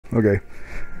Okay.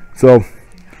 So,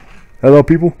 hello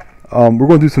people. We're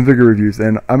going to do some figure reviews,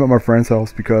 and I'm at my friend's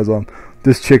house because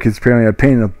this chick is apparently a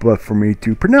pain in the butt for me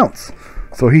to pronounce.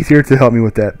 So he's here to help me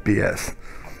with that BS.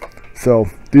 So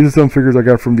these are some figures I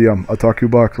got from the otaku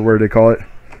box, or where do they call it?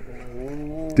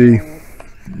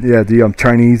 The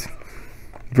Chinese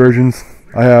versions.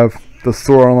 I have the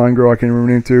Sword Online girl I can't remember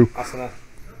her name too. Asuna.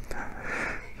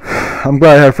 I'm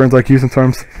glad I have friends like you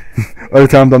sometimes. Other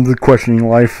times I'm just questioning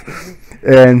life.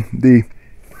 And the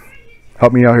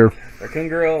help me out here. Raccoon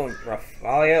Girl,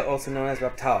 Rafalia, also known as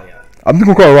Reptalia. I'm just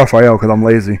gonna call her Raphael because I'm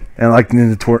lazy and I like the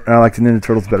Ninja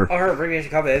Turtles better. Oh, her abbreviation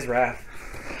copy is Raph.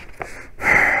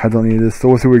 I don't need this. So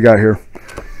let's see what we got here.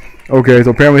 Okay,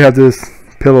 so apparently we have this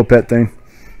pillow pet thing.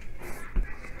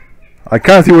 I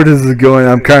kind of see where this is going.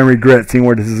 I'm kind of regret seeing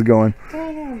where this is going.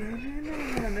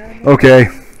 Okay,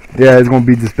 yeah, it's gonna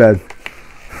be this bad.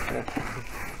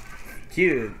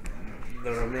 Cute.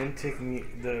 The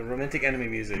romantic enemy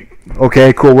music.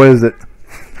 Okay, cool. What is it?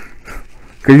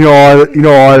 Cause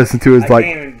all I listen to is like.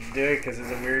 I can't even do it because it's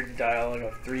a weird dialogue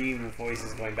of three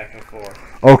voices going back and forth.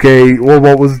 Okay, well,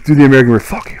 what was do the American word?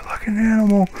 Fuck you, fucking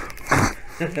animal.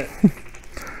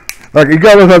 Like you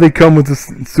gotta love how they come with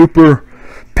this super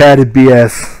padded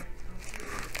BS,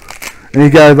 and you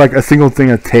got like a single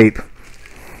thing of tape.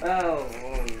 Oh.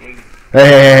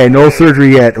 Hey, no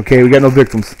surgery yet. Okay, we got no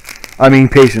victims. I mean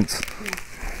patients.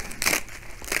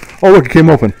 Oh look, it came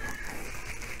open.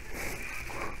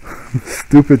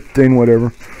 Stupid thing,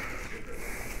 whatever.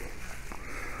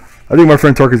 I think my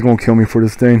friend Tark is gonna kill me for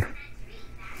this thing.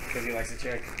 Because he likes to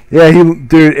check. Yeah,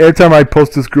 dude. Every time I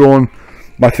post this girl on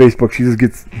my Facebook, he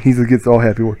just gets all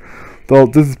happy with. So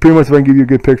this is pretty much if I can give you a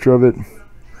good picture of it.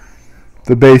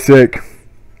 The basic.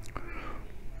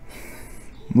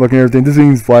 Looking at everything. This thing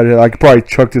can slide it. I could probably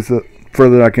chuck this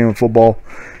further than I can with football.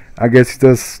 I guess he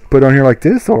just put it on here like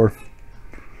this, or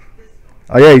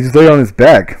oh yeah, he just laid it on his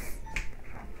back.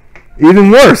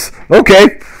 Even worse.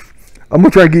 Okay, I'm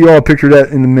gonna try to get you all a picture of that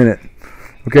in a minute.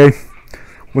 Okay,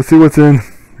 let's see what's in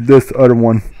this other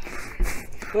one.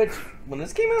 Which, when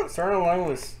this came out, Sword Online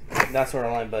was not Sword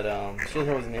Online, but Shield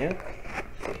Hero was new.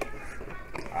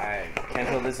 I can't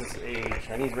tell this is a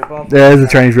Chinese ripoff. Yeah, it's a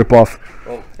Chinese ripoff.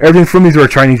 Well, everything from these are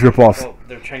Chinese ripoffs. Well,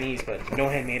 they're Chinese, but no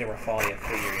one had made a Rafalia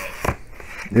figure yet.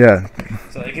 Yeah.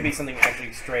 So it could be something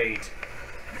actually straight,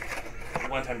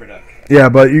 one-time product. Yeah,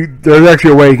 but there's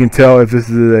actually a way you can tell if this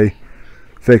is a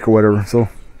fake or whatever. So,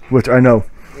 which I know.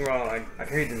 Well, I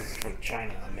heard this is from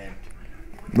China. I meant.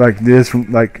 Like this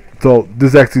from so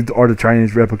this actually are the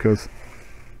Chinese replicas.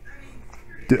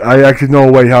 I actually know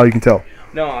a way how you can tell.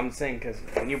 No, I'm saying because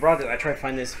when you brought it, I tried to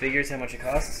find this figure, see how much it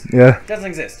costs. Yeah. It doesn't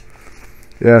exist.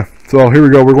 Yeah. So here we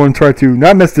go. We're going to try to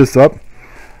not mess this up.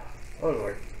 Oh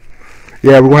Lord.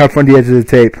 Yeah, we're going to have to find the edge of the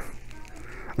tape.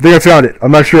 I think I found it.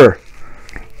 I'm not sure.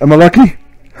 Am I lucky?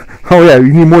 Oh yeah,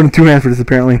 you need more than 2 hands for this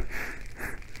apparently.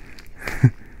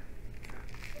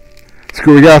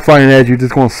 Screw, we gotta find an edge. You're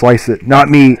just gonna slice it. Not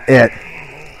me, it.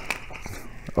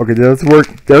 Okay, does this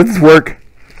work? Does this work?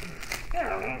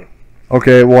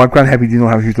 Okay, well I'm kinda happy you know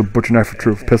how to use the butcher knife for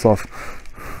truth. Piss off.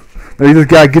 Now this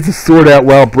guy gets his sword out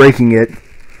while breaking it.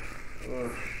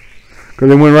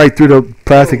 Because it went right through the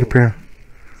plastic apparently.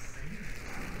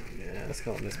 Yeah, let's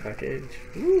call it this package.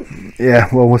 Yeah,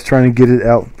 well, I was trying to get it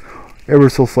out ever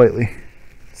so slightly.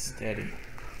 Steady.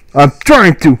 I'm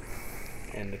trying to.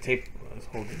 And the tape was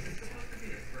holding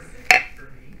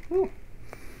it.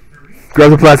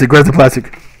 Grab the plastic. Grab the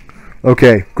plastic.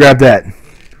 Okay, grab that.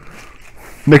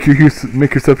 Make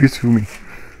yourself useful for me.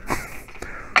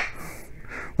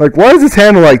 Like, why is this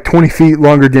handle like 20 feet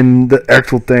longer than the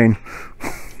actual thing?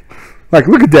 Like,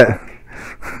 look at that.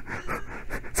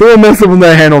 Someone messed up on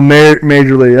that handle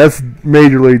majorly. That's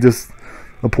majorly just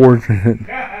a poor.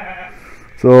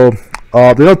 So,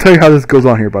 they don't tell you how this goes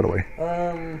on here, by the way.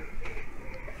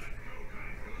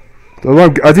 So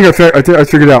I think I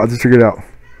figured it out. I just figured it out.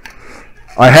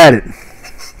 I had it.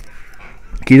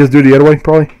 Can you just do it the other way,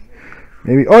 probably?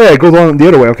 Maybe. Oh yeah, it goes on the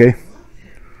other way. Okay.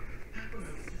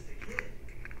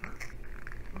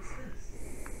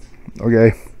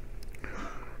 Okay.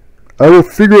 I will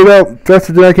figure it out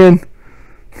faster than I can.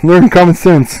 Learn common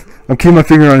sense. I'm keeping my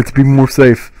finger on it to be more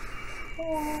safe.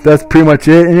 That's pretty much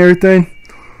it and everything.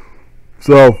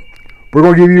 So, we're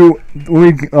going to give you,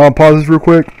 let me pause this real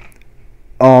quick,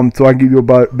 so I can give you a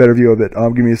better view of it.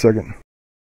 Give me a second.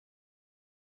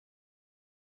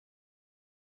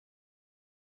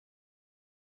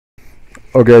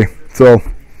 Okay, so,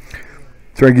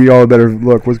 try to give you all a better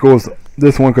look. Let's go with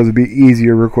this one because it'll be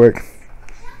easier real quick.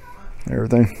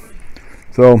 Everything.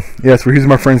 So, yes, we're using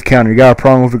my friend's counter. You got a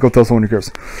problem with it, go tell someone who cares.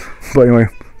 But anyway,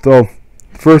 so,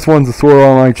 First one's the Sword Art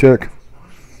Online chick.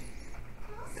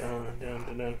 Dun, dun,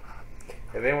 dun, dun.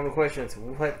 If anyone questions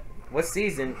what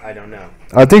season, I don't know.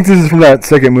 I think this is from that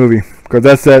second movie, because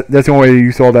that's the only way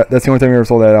you saw that. That's the only time you ever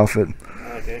saw that outfit.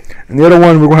 Okay. And the other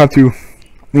one, we're gonna have to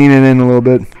lean it in a little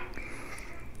bit.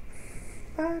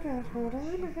 And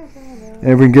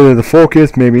if we can get it to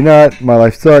focus, maybe not. My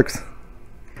life sucks.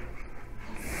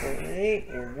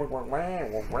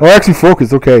 Oh, actually,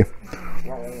 focus. Okay.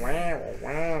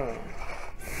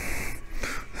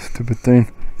 Stupid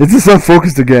thing. It's just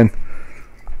unfocused again.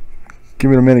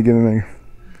 Give it a minute. Give it a minute.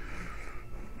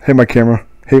 Hate my camera.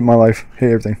 Hate my life. Hate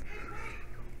everything.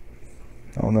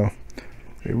 I don't know.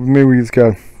 Maybe we just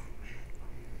got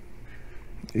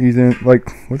ease in. Like,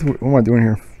 what am I doing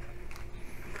here?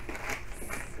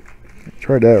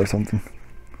 Try that or something.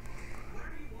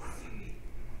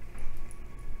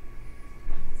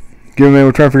 Give it a minute.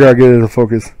 We're trying to figure out how to get it to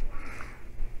focus.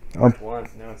 No, it's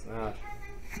not.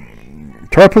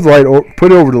 Try to put the light.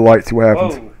 Put it over the light. See what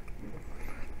happens.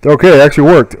 Whoa. Okay, it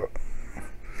actually worked.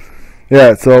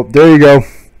 Yeah. So there you go.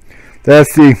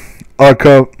 That's the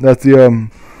that's the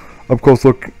up close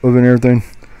look of it and everything.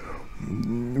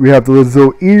 We have the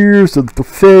little ears, the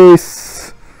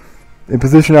face, in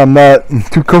position I'm not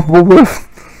too comfortable with,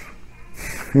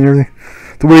 and everything.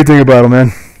 So what do you think about it,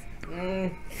 man?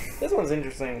 This one's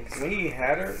interesting because when you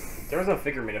had her, there was no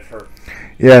figure made of her.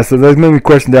 Yeah, so that made me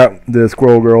question that the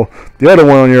squirrel girl. The other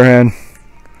one, on your hand,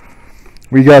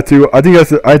 we got to. I think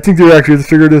that's. I think they actually just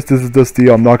figured this. This is just the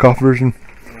knockoff version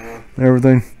and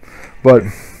everything, but.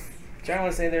 I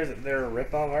want to say they're a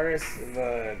rip-off artist.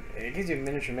 It gives you a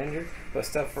miniature, but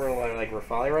stuff for like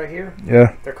Rafali right here.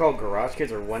 Yeah. They're called garage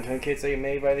kits or one-ton kits that you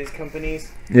made by these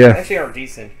companies. Yeah. They actually are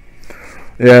decent.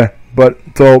 Yeah, but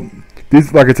so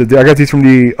these, like I said, I got these from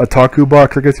the otaku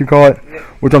box, I guess you call it. Yeah.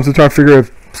 Which I'm still trying to figure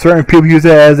if certain people use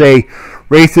it as a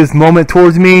racist moment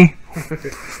towards me.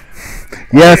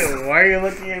 Yes. Why are you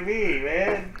looking at me,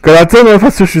 man? Because I don't know if I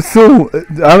should sue. I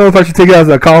don't know if I should take it as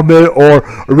a compliment or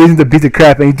a reason to beat the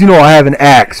crap. And you do know I have an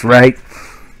axe, right?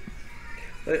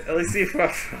 At least see how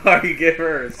far you get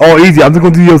hers. Oh, easy. I'm just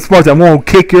going to do your smart. I'm going to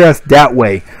kick your ass that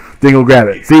way. Then go grab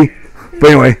it. See?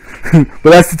 But anyway.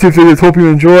 But that's the two figures. Hope you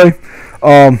enjoy.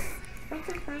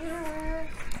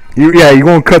 You're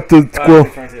going to cut the squirrel.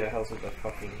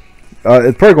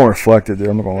 It's probably going to reflect it, dude.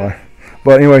 I'm not going to lie.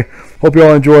 But anyway, hope you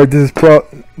all enjoyed.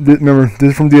 Remember,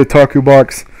 this is from the otaku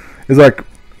box. It's like,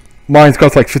 mine's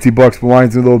cost like $50, but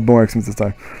mine's a little more expensive this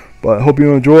time. But hope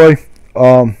you enjoy.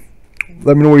 Let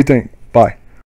me know what you think.